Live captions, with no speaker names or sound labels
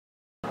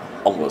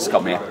Alguns,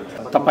 calma aí.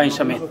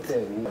 Tapijamento.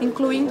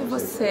 Incluindo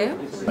você.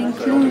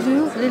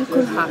 Incluindo el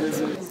colhat.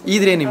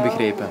 Iedereen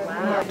inbegrepen.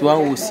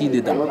 Toi aussi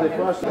dedans.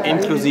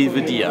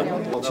 Inclusive dia.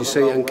 Ci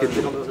sei anche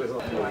te.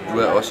 Du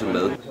er også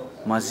med.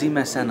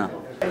 Mazima sana.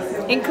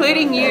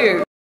 Including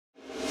you.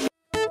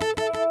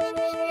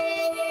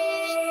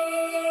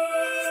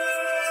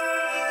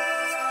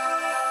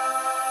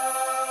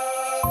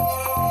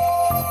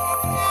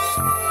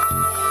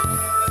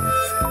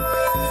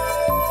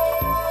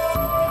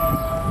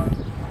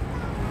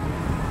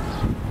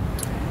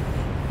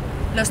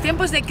 Los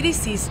tiempos de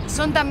crisis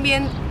son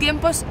también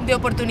tiempos de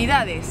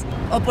oportunidades,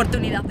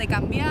 oportunidad de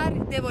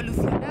cambiar, de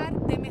evolucionar,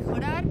 de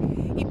mejorar,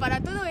 y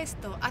para todo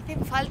esto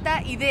hacen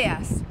falta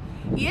ideas.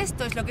 Y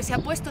esto es lo que se ha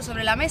puesto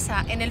sobre la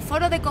mesa en el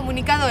foro de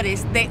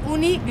comunicadores de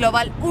Uni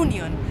Global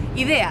Union.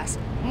 Ideas,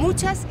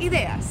 muchas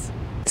ideas.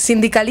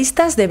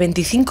 Sindicalistas de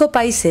 25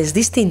 países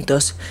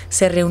distintos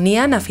se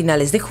reunían a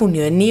finales de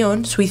junio en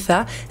Nyon,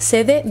 Suiza,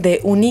 sede de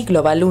Uni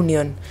Global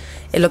Union.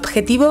 El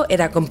objetivo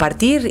era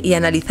compartir y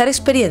analizar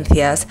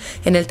experiencias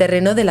en el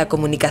terreno de la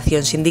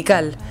comunicación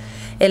sindical.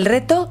 El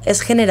reto es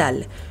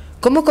general: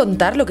 ¿cómo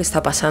contar lo que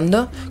está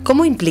pasando?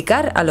 ¿Cómo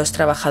implicar a los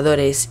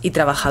trabajadores y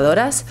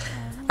trabajadoras?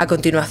 A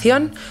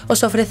continuación,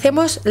 os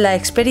ofrecemos la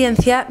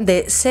experiencia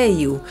de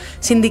CEIU,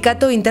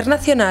 Sindicato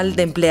Internacional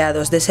de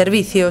Empleados de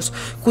Servicios,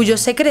 cuyo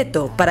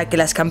secreto para que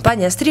las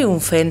campañas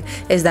triunfen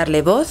es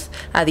darle voz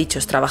a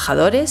dichos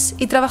trabajadores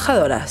y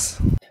trabajadoras.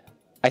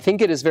 I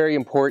think it is very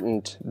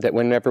important that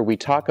whenever we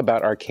talk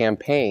about our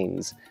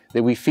campaigns,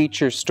 that we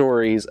feature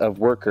stories of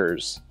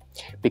workers,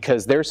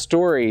 because their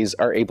stories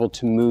are able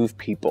to move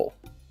people.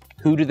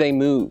 Who do they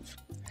move?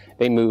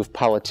 They move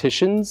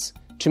politicians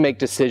to make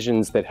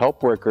decisions that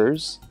help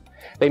workers.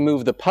 They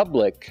move the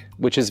public,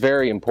 which is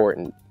very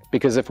important,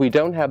 because if we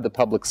don't have the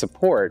public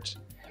support,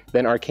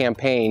 then our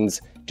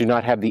campaigns do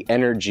not have the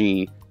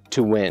energy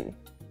to win.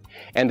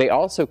 And they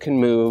also can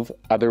move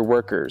other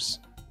workers.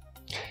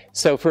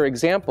 So, for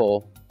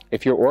example,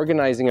 if you're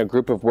organizing a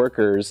group of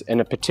workers in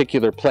a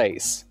particular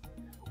place,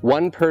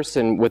 one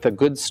person with a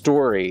good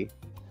story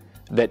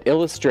that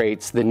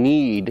illustrates the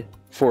need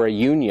for a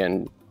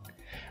union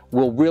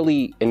will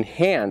really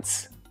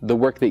enhance the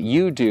work that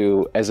you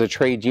do as a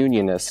trade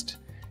unionist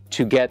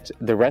to get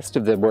the rest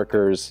of the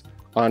workers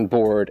on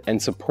board and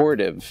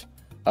supportive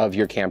of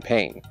your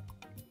campaign.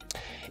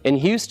 In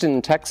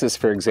Houston, Texas,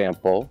 for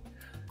example,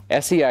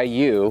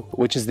 SEIU,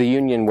 which is the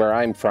union where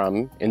I'm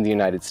from in the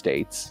United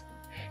States,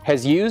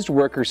 has used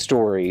worker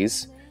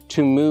stories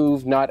to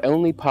move not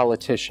only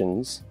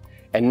politicians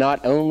and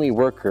not only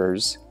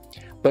workers,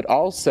 but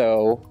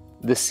also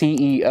the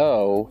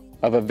CEO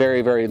of a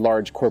very, very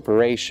large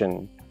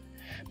corporation,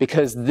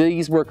 because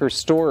these worker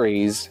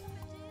stories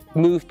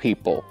move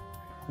people.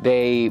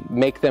 They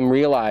make them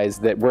realize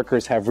that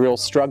workers have real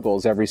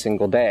struggles every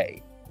single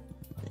day.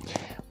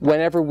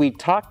 Whenever we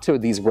talk to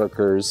these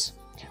workers,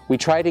 we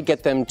try to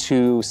get them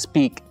to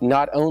speak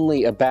not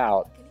only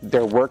about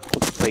their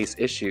workplace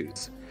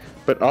issues,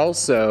 but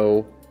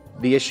also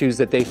the issues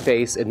that they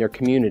face in their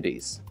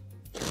communities.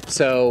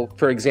 So,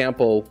 for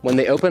example, when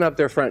they open up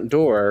their front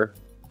door,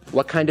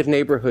 what kind of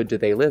neighborhood do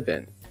they live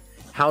in?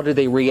 How do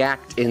they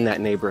react in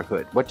that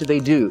neighborhood? What do they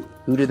do?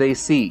 Who do they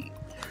see?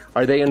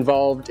 Are they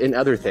involved in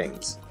other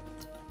things?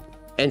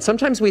 And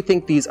sometimes we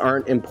think these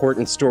aren't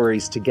important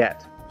stories to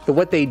get. But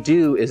what they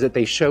do is that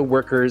they show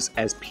workers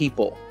as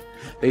people.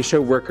 They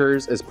show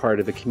workers as part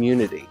of a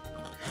community.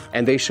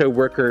 And they show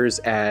workers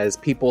as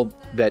people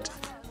that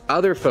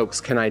other folks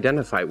can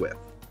identify with.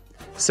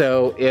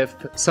 So if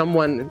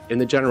someone in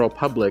the general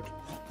public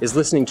is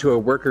listening to a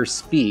worker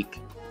speak,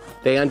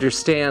 they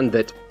understand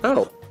that,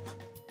 oh,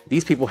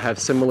 these people have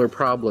similar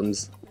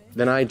problems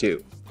than I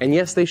do. And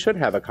yes, they should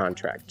have a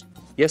contract.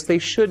 Yes, they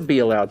should be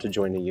allowed to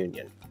join a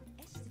union.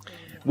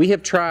 We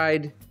have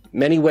tried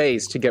many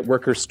ways to get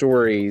worker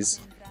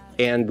stories,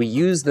 and we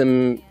use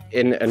them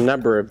in a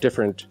number of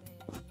different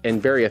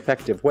and very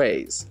effective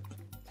ways.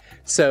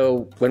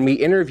 So when we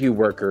interview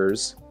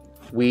workers,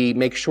 we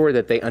make sure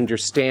that they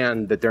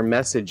understand that their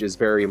message is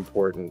very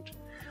important.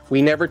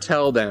 We never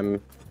tell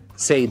them,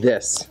 say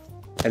this,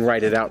 and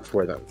write it out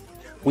for them.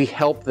 We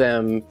help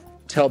them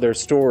tell their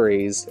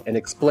stories and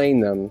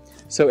explain them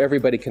so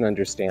everybody can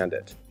understand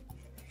it.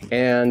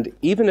 And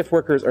even if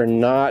workers are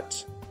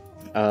not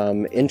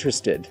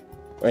interested,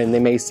 and they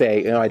may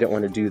say, I don't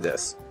want to do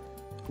this,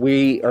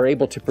 we are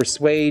able to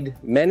persuade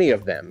many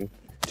of them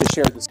to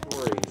share the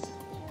stories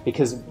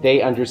because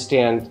they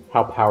understand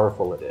how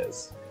powerful it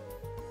is.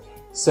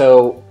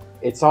 So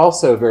it's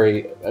also a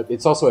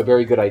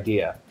very good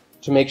idea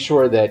to make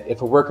sure that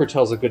if a worker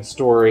tells a good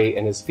story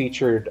and is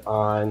featured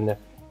on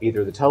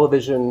either the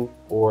television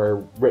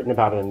or written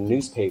about in a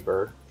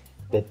newspaper,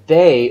 that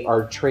they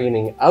are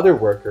training other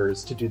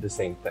workers to do the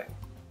same thing.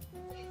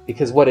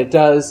 Because what it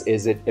does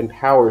is it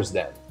empowers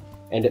them,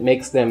 and it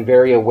makes them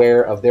very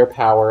aware of their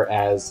power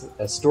as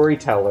a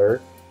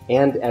storyteller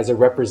and as a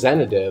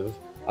representative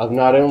of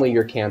not only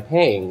your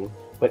campaign,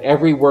 but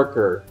every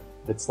worker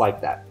that's like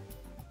that.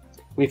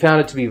 We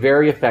found it to be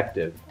very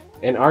effective.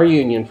 In our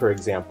union, for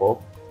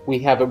example, we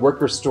have a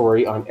worker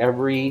story on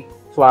every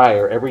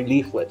flyer, every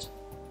leaflet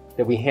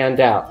that we hand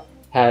out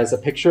has a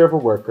picture of a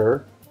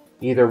worker,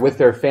 either with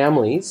their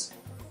families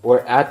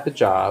or at the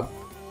job,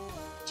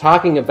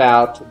 talking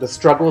about the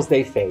struggles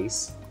they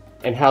face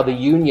and how the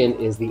union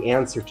is the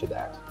answer to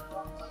that.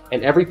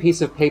 And every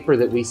piece of paper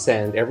that we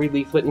send, every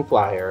leaflet and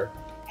flyer,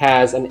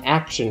 has an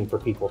action for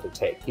people to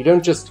take. You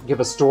don't just give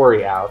a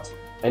story out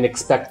and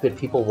expect that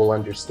people will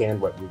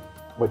understand what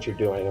you're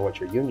doing and what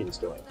your union's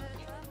doing.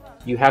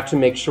 You have to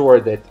make sure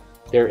that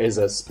there is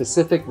a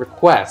specific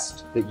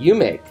request that you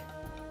make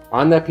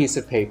on that piece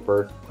of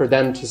paper for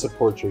them to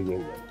support your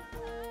union.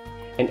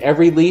 And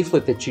every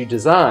leaflet that you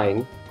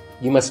design,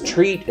 you must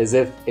treat as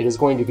if it is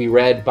going to be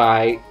read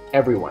by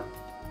everyone.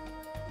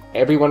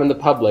 Everyone in the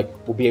public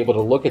will be able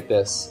to look at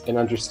this and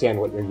understand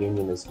what your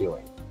union is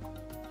doing.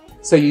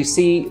 So you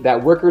see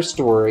that worker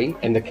story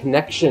and the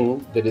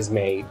connection that is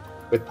made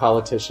with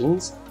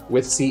politicians,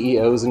 with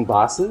CEOs and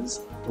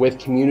bosses, with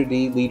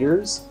community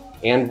leaders,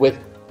 and with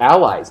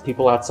allies,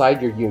 people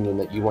outside your union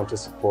that you want to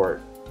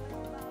support.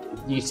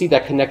 You see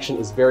that connection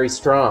is very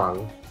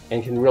strong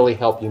and can really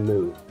help you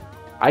move.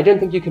 I don't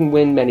think you can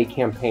win many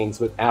campaigns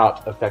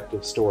without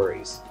effective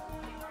stories.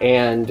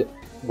 And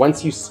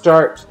once you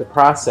start the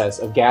process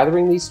of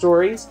gathering these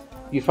stories,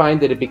 you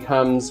find that it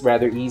becomes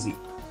rather easy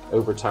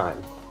over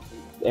time.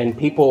 And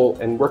people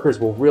and workers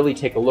will really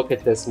take a look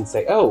at this and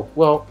say, oh,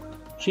 well,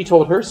 she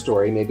told her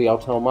story, maybe I'll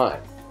tell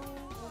mine.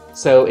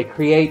 So it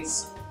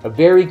creates a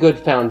very good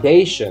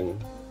foundation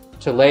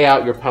to lay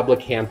out your public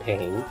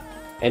campaign,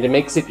 and it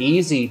makes it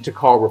easy to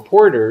call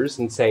reporters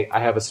and say, I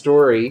have a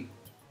story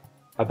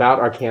about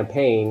our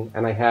campaign,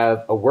 and I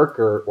have a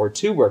worker or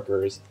two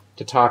workers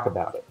to talk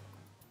about it.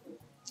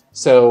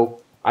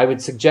 So I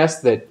would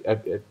suggest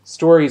that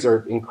stories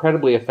are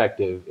incredibly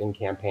effective in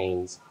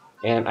campaigns,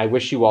 and I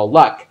wish you all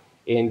luck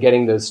in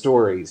getting those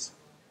stories,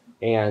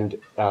 and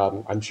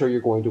I'm sure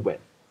you're going to win.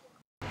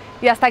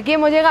 Y hasta aquí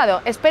hemos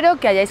llegado. Espero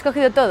que hayáis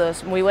cogido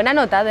todos muy buena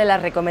nota de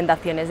las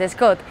recomendaciones de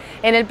Scott.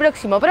 En el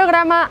próximo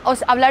programa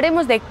os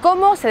hablaremos de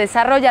cómo se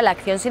desarrolla la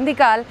acción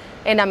sindical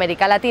en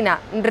América Latina.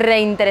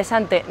 Re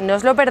interesante, no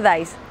os lo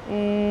perdáis.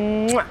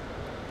 ¡Mua!